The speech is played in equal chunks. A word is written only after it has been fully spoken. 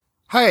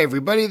Hi,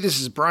 everybody. This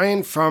is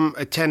Brian from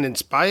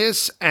Attendance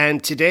Bias,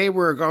 and today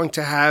we're going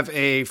to have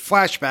a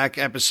flashback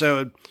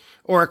episode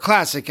or a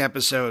classic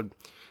episode.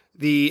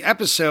 The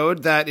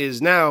episode that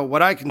is now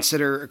what I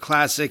consider a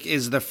classic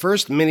is the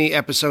first mini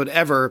episode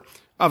ever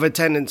of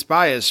Attendance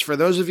Bias. For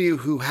those of you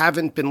who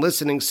haven't been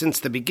listening since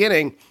the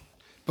beginning,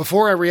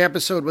 before every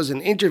episode was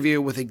an interview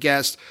with a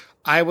guest,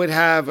 I would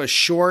have a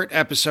short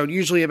episode,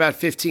 usually about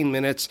 15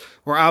 minutes,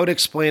 where I would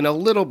explain a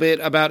little bit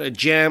about a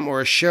jam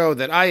or a show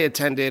that I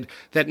attended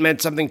that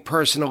meant something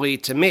personally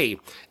to me.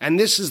 And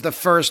this is the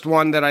first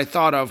one that I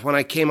thought of when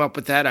I came up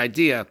with that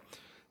idea.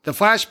 The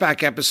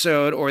flashback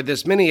episode, or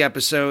this mini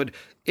episode,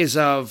 is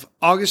of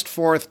August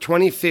 4th,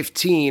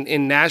 2015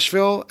 in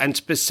Nashville, and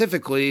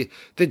specifically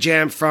the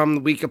jam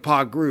from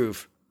Weekapaug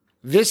Groove.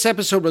 This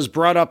episode was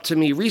brought up to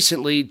me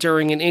recently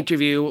during an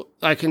interview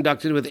I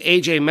conducted with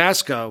AJ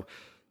Masco.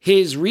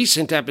 His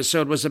recent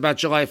episode was about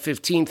July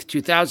 15th,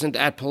 2000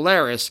 at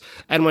Polaris,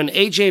 and when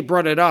AJ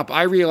brought it up,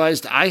 I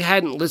realized I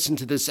hadn't listened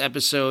to this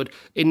episode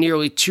in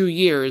nearly 2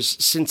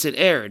 years since it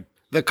aired.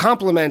 The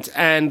compliment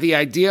and the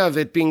idea of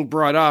it being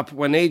brought up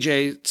when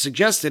AJ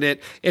suggested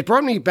it, it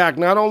brought me back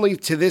not only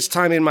to this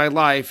time in my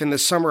life in the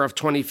summer of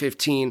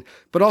 2015,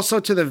 but also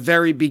to the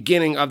very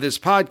beginning of this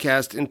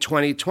podcast in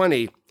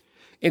 2020.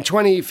 In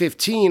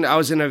 2015, I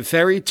was in a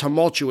very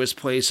tumultuous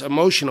place,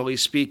 emotionally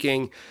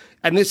speaking,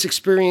 and this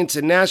experience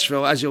in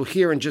Nashville, as you'll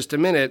hear in just a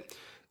minute,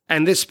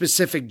 and this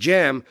specific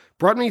jam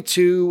brought me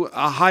to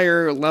a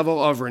higher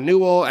level of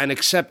renewal and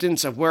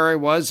acceptance of where I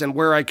was and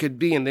where I could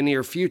be in the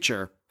near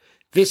future.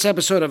 This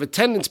episode of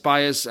Attendance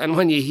Bias, and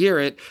when you hear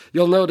it,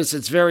 you'll notice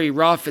it's very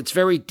rough, it's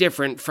very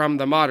different from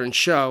the modern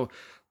show,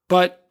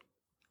 but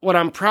what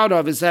I'm proud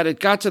of is that it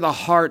got to the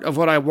heart of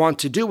what I want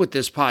to do with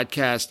this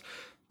podcast: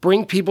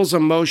 bring people's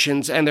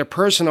emotions and their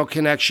personal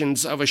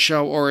connections of a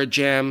show or a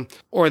jam,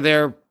 or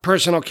their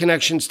personal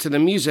connections to the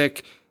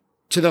music,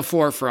 to the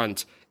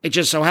forefront. It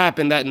just so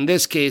happened that in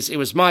this case, it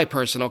was my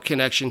personal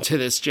connection to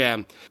this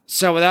jam.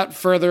 So without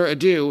further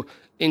ado,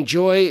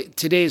 enjoy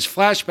today's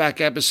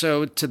flashback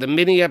episode to the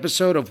mini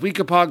episode of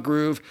Weekapaug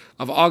Groove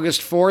of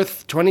August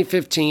 4th,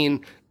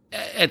 2015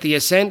 at the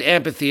Ascend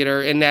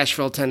Amphitheater in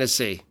Nashville,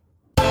 Tennessee.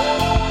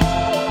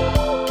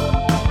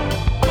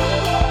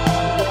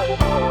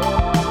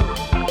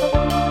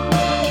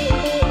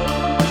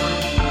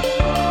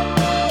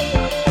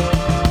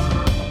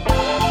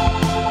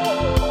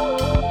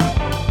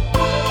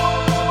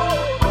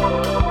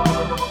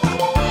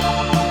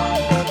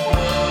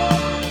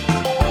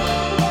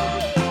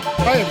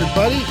 Hi,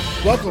 everybody.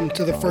 Welcome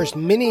to the first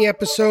mini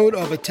episode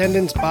of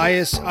Attendance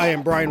Bias. I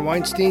am Brian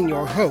Weinstein,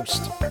 your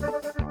host.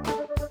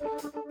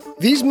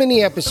 These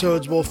mini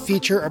episodes will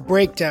feature a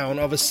breakdown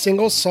of a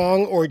single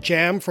song or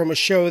jam from a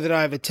show that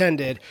I've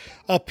attended.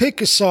 I'll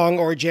pick a song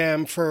or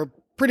jam for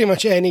pretty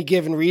much any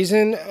given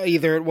reason.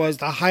 Either it was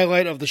the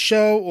highlight of the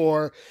show,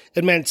 or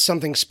it meant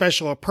something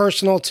special or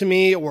personal to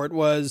me, or it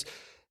was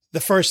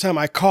the first time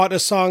I caught a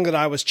song that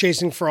I was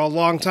chasing for a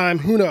long time.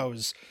 Who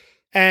knows?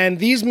 And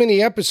these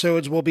mini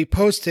episodes will be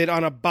posted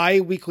on a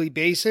bi-weekly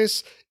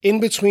basis in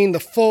between the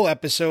full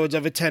episodes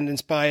of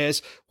Attendance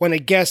Bias, when a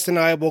guest and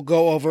I will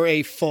go over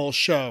a full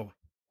show.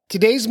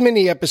 Today's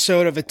mini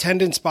episode of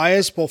Attendance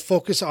Bias will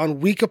focus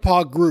on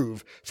Weekapaug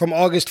Groove from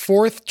August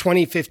 4th,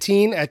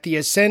 2015 at the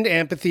Ascend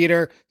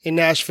Amphitheater in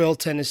Nashville,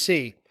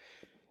 Tennessee.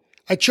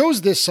 I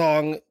chose this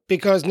song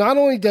because not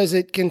only does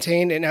it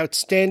contain an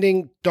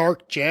outstanding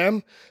dark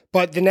jam,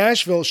 but the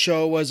Nashville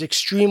show was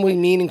extremely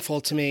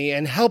meaningful to me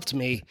and helped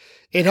me.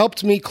 It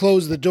helped me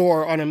close the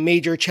door on a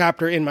major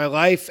chapter in my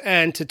life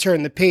and to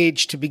turn the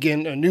page to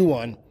begin a new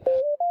one.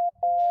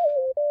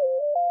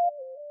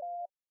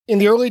 In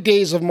the early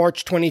days of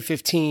March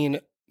 2015,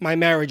 my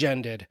marriage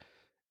ended.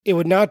 It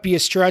would not be a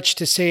stretch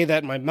to say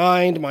that my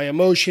mind, my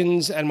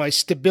emotions, and my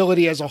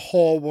stability as a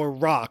whole were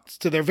rocked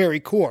to their very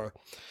core.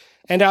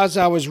 And as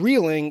I was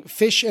reeling,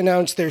 Phish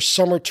announced their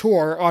summer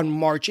tour on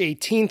March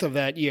 18th of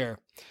that year.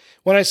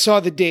 When I saw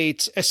the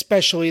dates,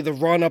 especially the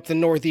run up the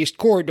Northeast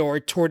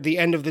Corridor toward the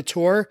end of the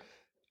tour,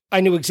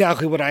 I knew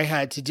exactly what I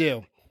had to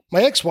do.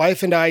 My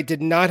ex-wife and I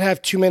did not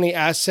have too many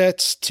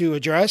assets to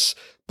address,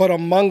 but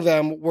among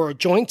them were a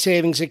joint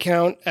savings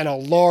account and a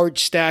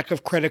large stack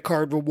of credit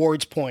card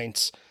rewards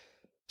points.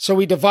 So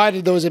we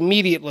divided those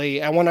immediately,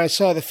 and when I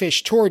saw the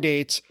Phish tour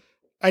dates,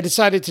 I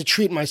decided to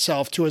treat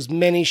myself to as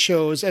many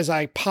shows as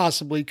I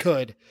possibly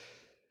could.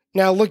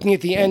 Now, looking at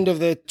the end of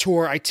the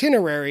tour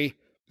itinerary,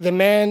 The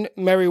Man,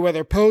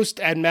 Merriweather Post,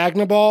 and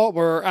Magnaball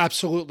were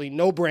absolutely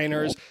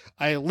no-brainers.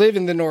 I live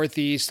in the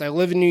Northeast, I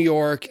live in New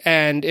York,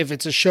 and if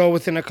it's a show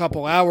within a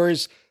couple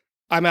hours,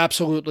 I'm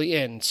absolutely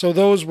in. So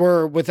those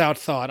were without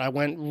thought. I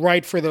went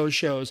right for those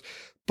shows.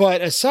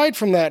 But aside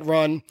from that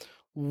run,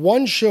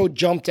 one show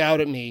jumped out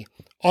at me,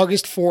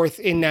 August 4th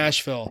in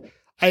Nashville.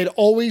 I had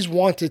always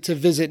wanted to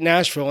visit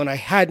Nashville, and I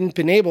hadn't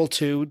been able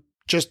to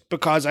just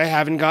because I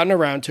haven't gotten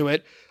around to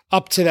it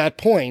up to that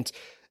point.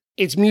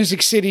 It's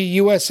Music City,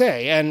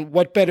 USA, and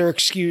what better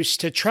excuse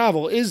to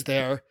travel is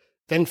there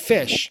than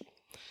Phish?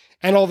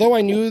 And although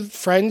I knew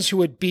friends who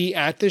would be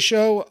at the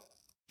show,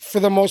 for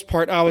the most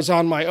part, I was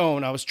on my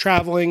own. I was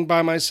traveling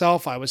by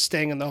myself. I was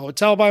staying in the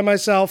hotel by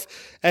myself,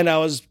 and I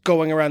was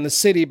going around the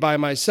city by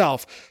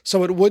myself.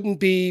 So it wouldn't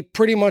be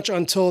pretty much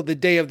until the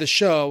day of the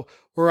show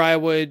where I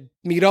would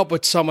meet up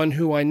with someone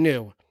who I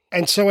knew.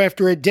 And so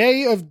after a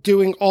day of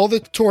doing all the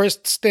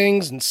tourist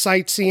things and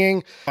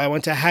sightseeing, I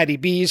went to Hattie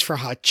B's for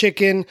hot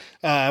chicken.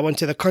 I went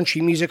to the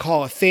Country Music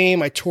Hall of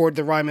Fame. I toured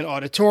the Ryman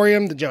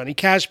Auditorium, the Johnny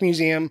Cash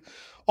Museum,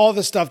 all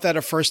the stuff that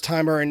a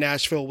first-timer in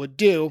Nashville would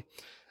do.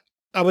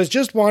 I was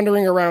just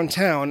wandering around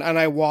town and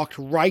I walked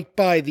right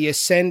by the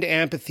Ascend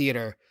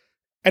Amphitheater,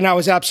 and I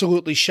was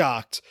absolutely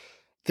shocked.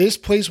 This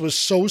place was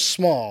so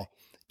small.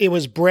 It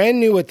was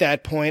brand new at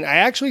that point. I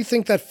actually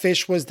think that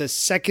Phish was the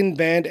second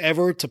band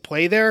ever to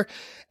play there.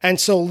 And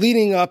so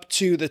leading up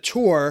to the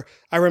tour,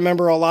 I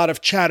remember a lot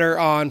of chatter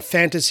on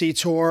Fantasy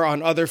Tour,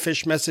 on other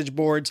Phish message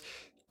boards,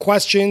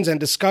 questions and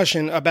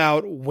discussion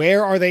about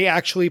where are they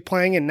actually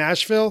playing in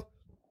Nashville?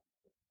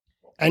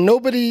 And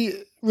nobody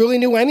really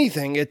knew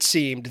anything, it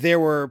seemed. There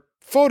were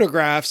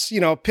photographs,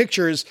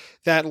 pictures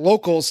that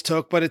locals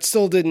took, but it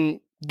still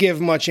didn't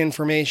give much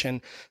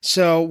information.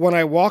 So when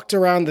I walked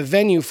around the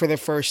venue for the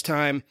first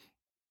time,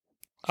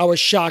 I was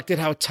shocked at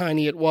how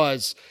tiny it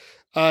was.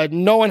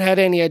 No one had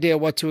any idea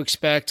what to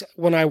expect.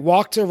 When I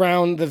walked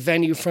around the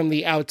venue from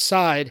the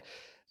outside,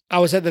 I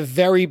was at the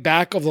very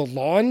back of the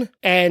lawn,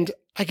 and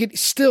I could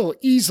still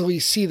easily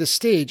see the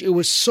stage. It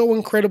was so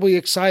incredibly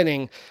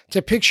exciting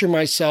to picture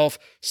myself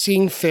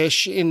seeing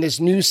Phish in this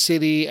new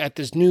city at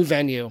this new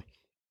venue.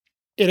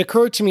 It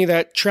occurred to me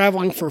that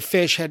traveling for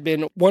Phish had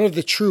been one of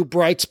the true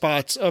bright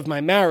spots of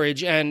my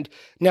marriage, and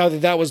now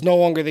that that was no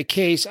longer the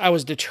case, I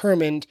was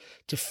determined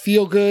to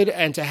feel good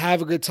and to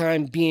have a good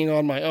time being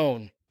on my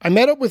own. I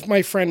met up with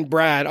my friend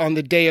Brad on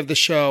the day of the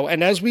show,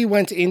 and as we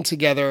went in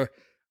together,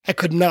 I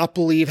could not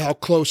believe how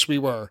close we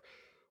were.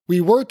 We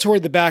were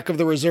toward the back of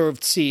the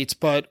reserved seats,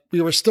 but we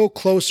were still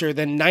closer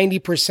than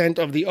 90%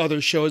 of the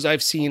other shows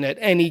I've seen at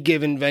any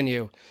given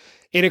venue.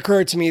 It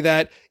occurred to me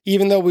that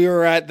even though we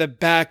were at the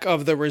back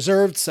of the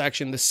reserved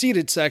section, the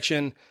seated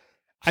section,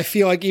 I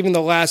feel like even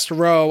the last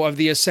row of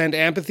the Ascend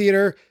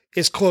Amphitheater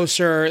is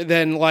closer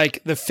than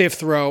like the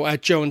fifth row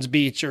at Jones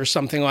Beach or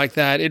something like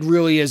that. It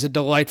really is a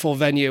delightful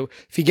venue.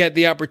 If you get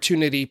the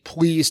opportunity,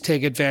 please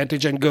take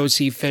advantage and go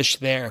see Phish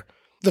there.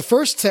 The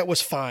first set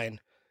was fine.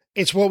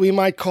 It's what we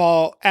might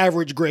call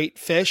average great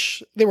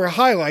Phish. There were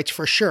highlights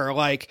for sure,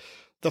 like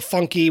the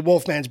funky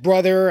Wolfman's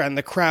Brother and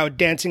the crowd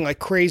dancing like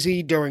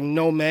crazy during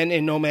No Men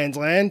in No Man's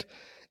Land.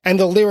 And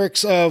the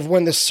lyrics of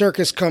When the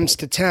Circus Comes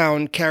to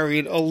Town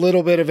carried a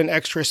little bit of an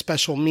extra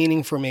special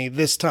meaning for me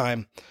this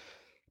time.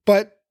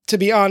 But to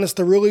be honest,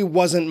 there really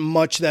wasn't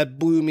much that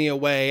blew me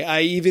away.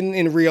 I even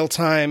in real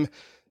time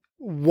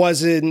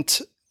wasn't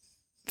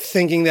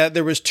thinking that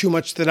there was too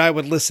much that I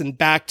would listen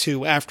back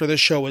to after the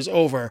show was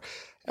over.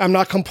 I'm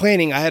not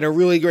complaining. I had a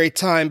really great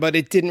time, but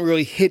it didn't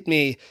really hit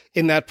me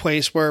in that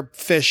place where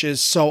Phish is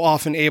so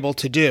often able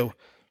to do.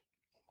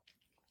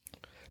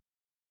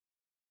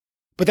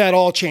 But that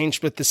all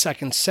changed with the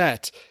second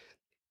set.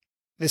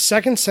 The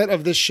second set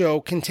of this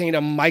show contained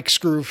a Mike's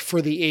Groove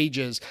for the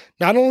ages.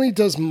 Not only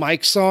does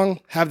Mike's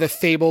song have the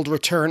fabled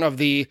return of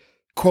the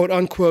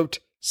quote-unquote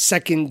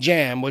second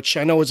jam, which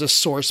I know is a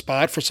sore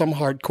spot for some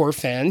hardcore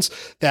fans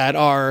that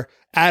are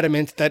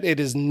adamant that it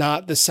is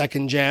not the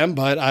second jam,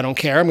 but I don't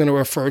care. I'm going to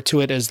refer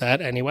to it as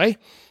that anyway.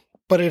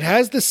 But it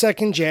has the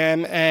second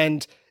jam,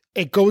 and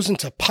it goes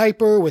into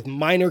Piper with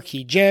minor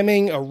key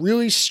jamming, a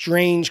really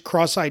strange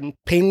Cross-Eyed and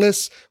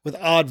Painless with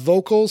odd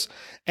vocals,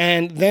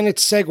 and then it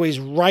segues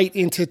right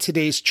into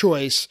today's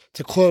choice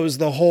to close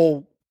the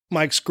whole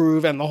Mike's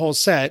Groove and the whole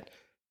set,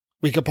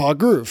 Weekapaug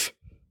Groove.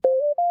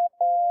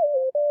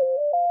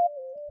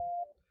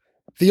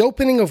 The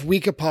opening of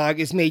Weekapaug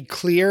is made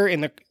clear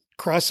in the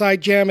Cross-Eyed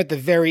jam at the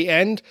very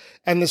end,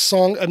 and the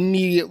song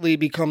immediately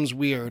becomes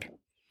weird.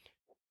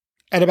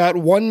 At about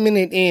 1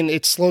 minute in,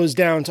 it slows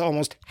down to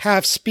almost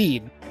half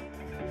speed.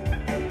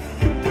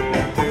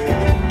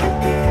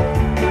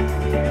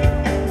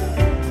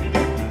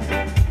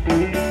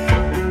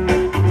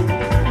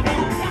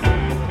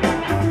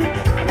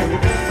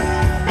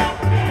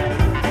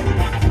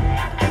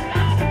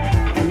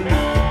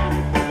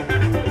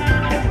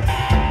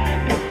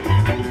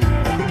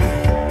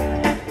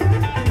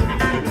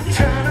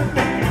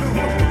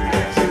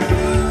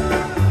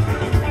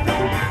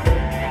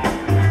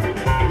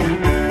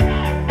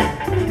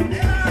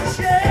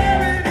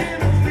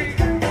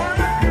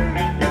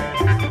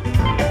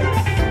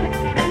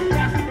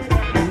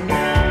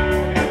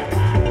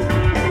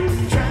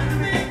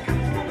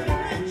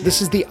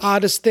 This is the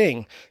oddest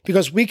thing,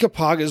 because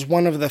Weekapaug is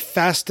one of the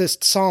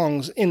fastest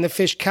songs in the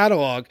Phish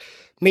catalog.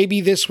 Maybe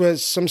this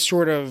was some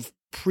sort of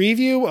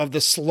preview of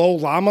the Slow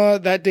Llama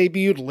that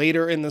debuted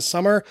later in the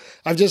summer.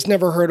 I've just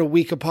never heard a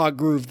Weekapaug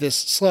groove this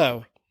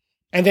slow.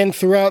 And then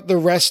throughout the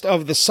rest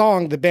of the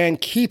song, the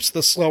band keeps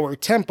the slower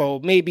tempo,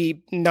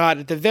 maybe not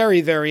at the very,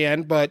 very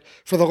end, but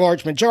for the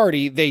large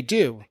majority, they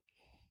do.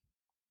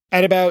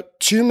 At about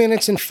 2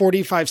 minutes and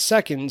 45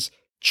 seconds,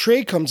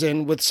 Trey comes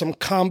in with some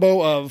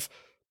combo of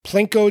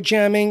Plinko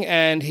jamming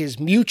and his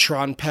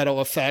Mutron pedal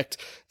effect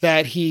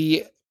that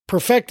he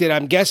perfected,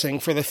 I'm guessing,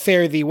 for the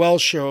Fare Thee Well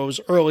shows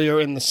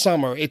earlier in the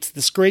summer. It's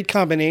this great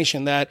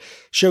combination that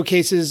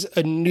showcases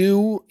a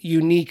new,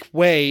 unique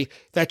way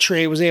that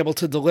Trey was able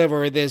to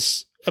deliver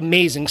this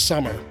amazing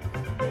summer.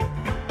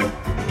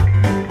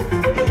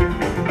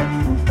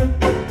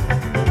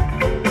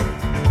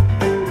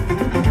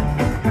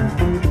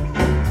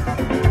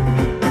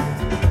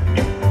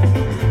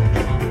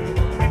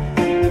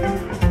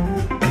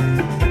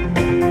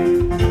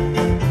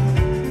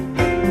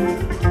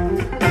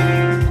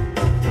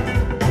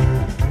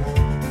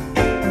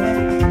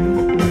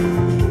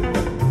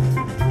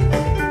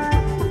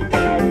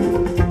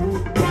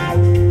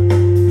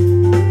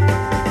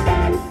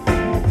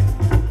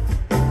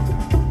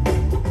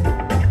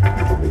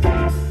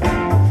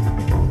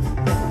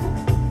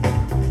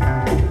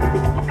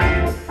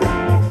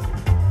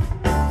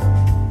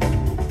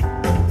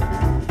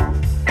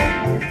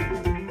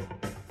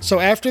 So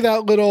after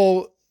that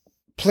little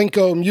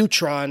Plinko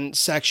Mutron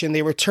section,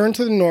 they return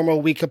to the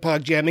normal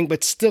Weekapaug jamming,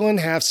 but still in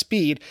half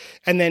speed,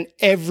 and then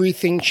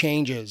everything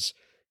changes.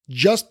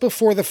 Just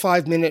before the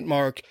 5-minute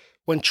mark,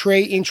 when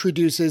Trey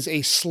introduces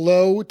a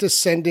slow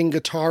descending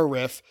guitar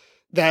riff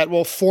that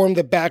will form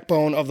the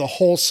backbone of the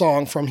whole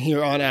song from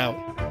here on out.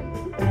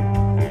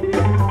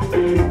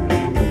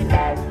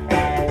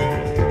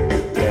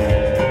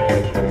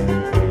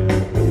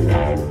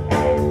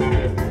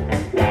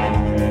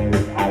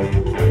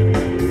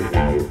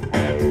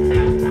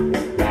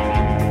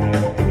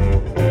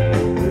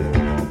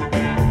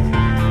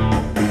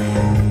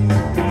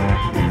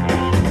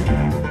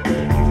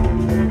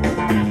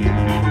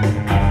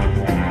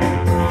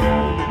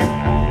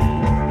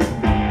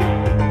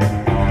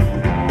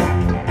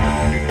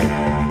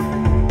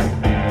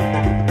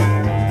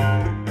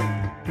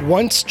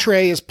 Once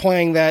Trey is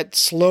playing that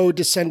slow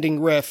descending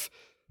riff,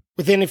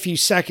 within a few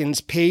seconds,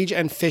 Page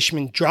and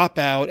Fishman drop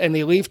out and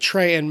they leave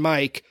Trey and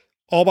Mike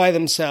all by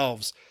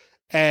themselves.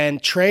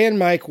 And Trey and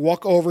Mike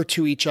walk over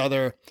to each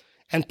other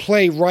and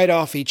play right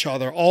off each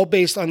other, all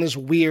based on this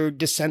weird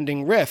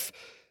descending riff.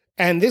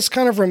 And this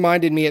kind of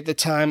reminded me at the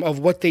time of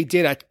what they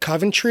did at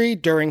Coventry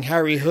during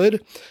Harry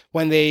Hood,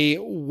 when they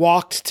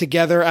walked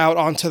together out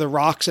onto the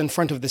rocks in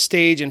front of the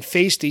stage and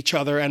faced each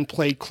other and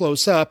played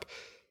close up.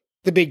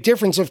 The big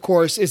difference, of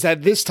course, is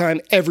that this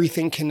time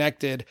everything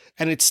connected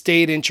and it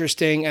stayed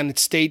interesting and it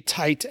stayed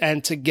tight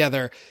and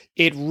together.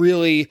 It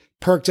really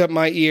perked up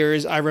my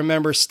ears. I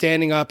remember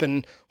standing up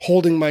and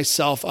holding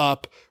myself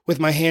up with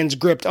my hands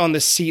gripped on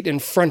the seat in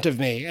front of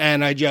me.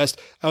 And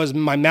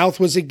my mouth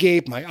was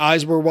agape, my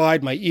eyes were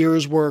wide, my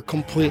ears were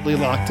completely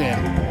locked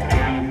in.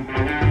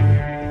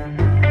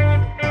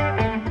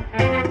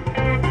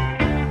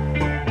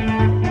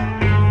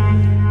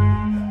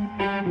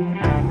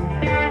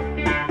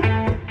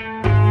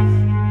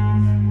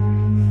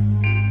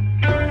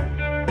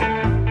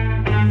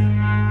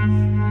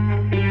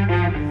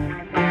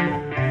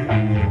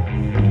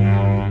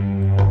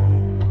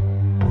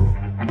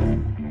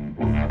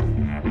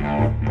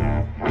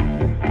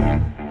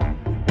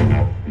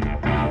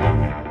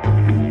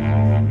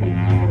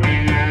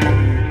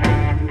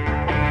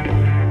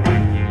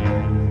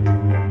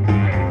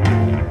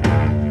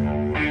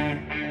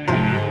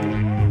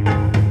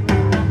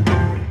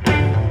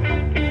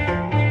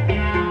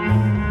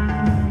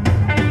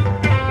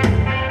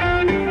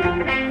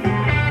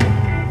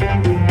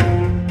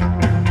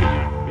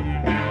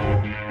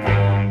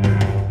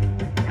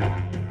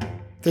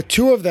 The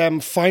two of them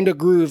find a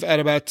groove at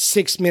about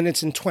 6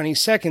 minutes and 20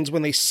 seconds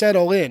when they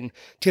settle in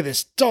to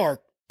this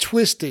dark,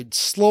 twisted,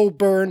 slow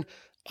burn,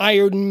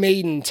 Iron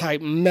Maiden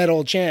type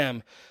metal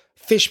jam.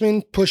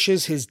 Fishman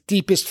pushes his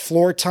deepest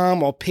floor tom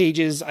while Page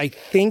is, I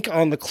think,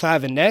 on the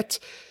clavinet.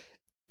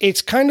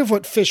 It's kind of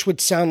what Fish would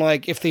sound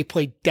like if they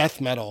played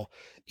death metal.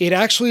 It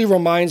actually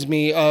reminds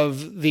me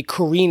of the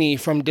Carini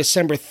from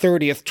December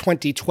 30th,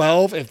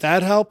 2012, if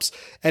that helps.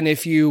 And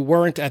if you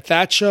weren't at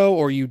that show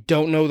or you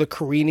don't know the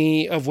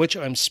Carini of which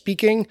I'm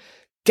speaking,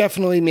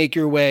 definitely make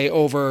your way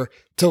over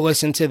to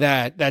listen to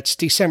that. That's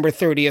December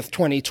 30th,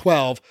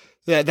 2012,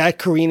 that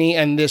Carini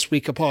and this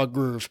Weekapaug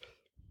groove.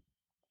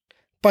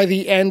 By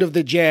the end of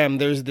the jam,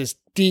 there's this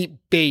deep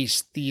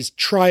bass, these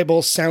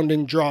tribal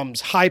sounding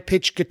drums,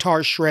 high-pitched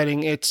guitar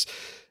shredding. It's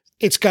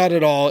got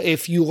it all.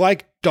 If you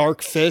like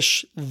Dark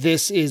Fish,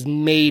 this is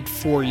made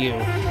for you.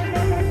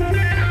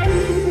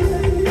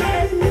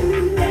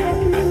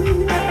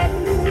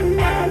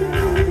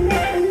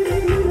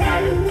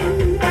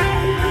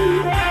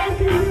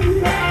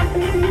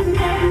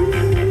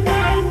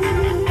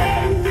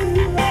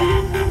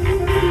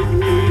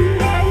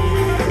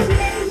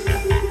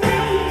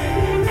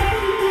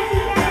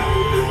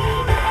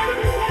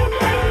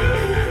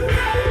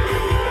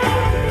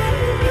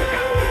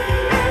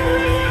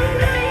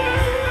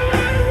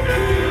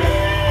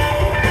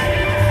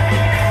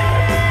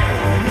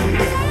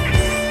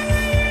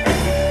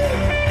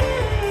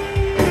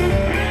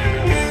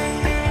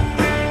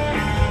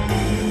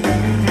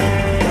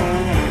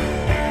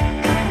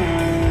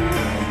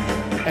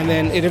 And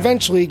then it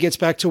eventually gets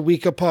back to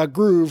Weekapaug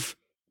groove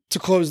to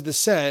close the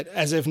set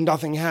as if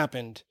nothing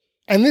happened.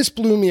 And this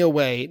blew me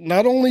away.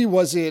 Not only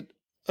was it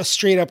a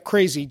straight up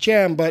crazy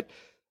jam, but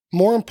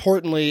more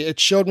importantly, it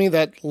showed me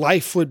that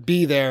life would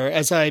be there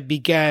as I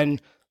began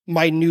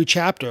my new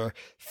chapter.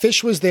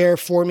 Phish was there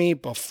for me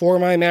before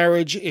my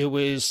marriage. It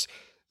was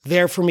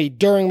there for me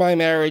during my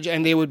marriage,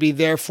 and they would be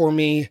there for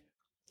me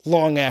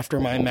long after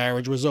my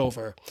marriage was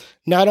over.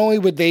 Not only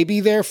would they be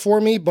there for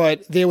me,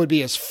 but they would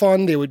be as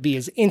fun, they would be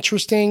as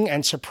interesting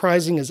and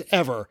surprising as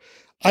ever.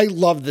 I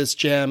love this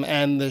jam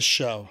and this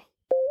show.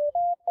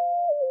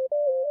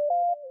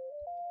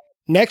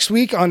 Next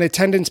week on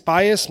Attendance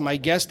Bias, my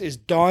guest is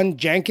Dawn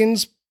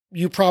Jenkins.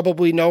 You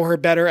probably know her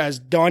better as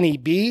Donnie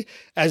B,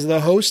 as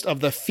the host of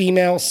the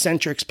Female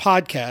Centrics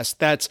podcast.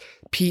 That's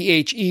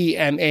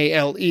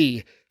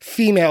PHEMALE,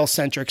 Female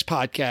Centrics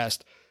podcast.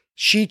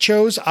 She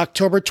chose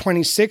October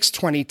 26,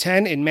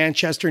 2010 in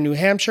Manchester, New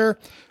Hampshire,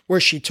 where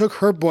she took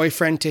her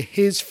boyfriend to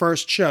his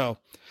first show.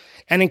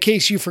 And in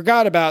case you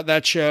forgot about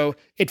that show,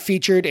 it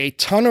featured a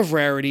ton of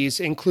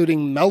rarities,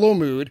 including Mellow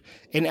Mood,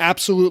 an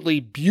absolutely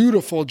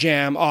beautiful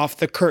jam off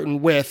The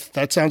Curtain With,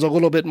 that sounds a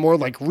little bit more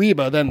like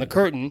Reba than The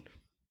Curtain,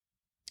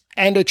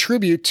 and a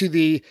tribute to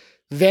the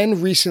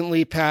then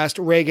recently passed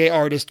reggae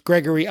artist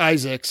Gregory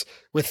Isaacs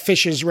with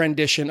Phish's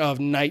rendition of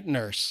Night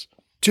Nurse.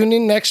 Tune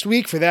in next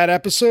week for that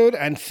episode,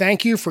 and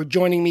thank you for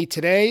joining me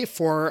today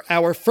for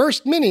our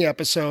first mini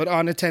episode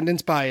on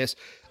Attendance Bias.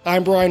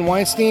 I'm Brian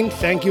Weinstein.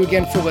 Thank you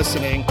again for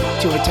listening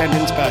to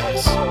Attendance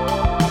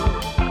Bias.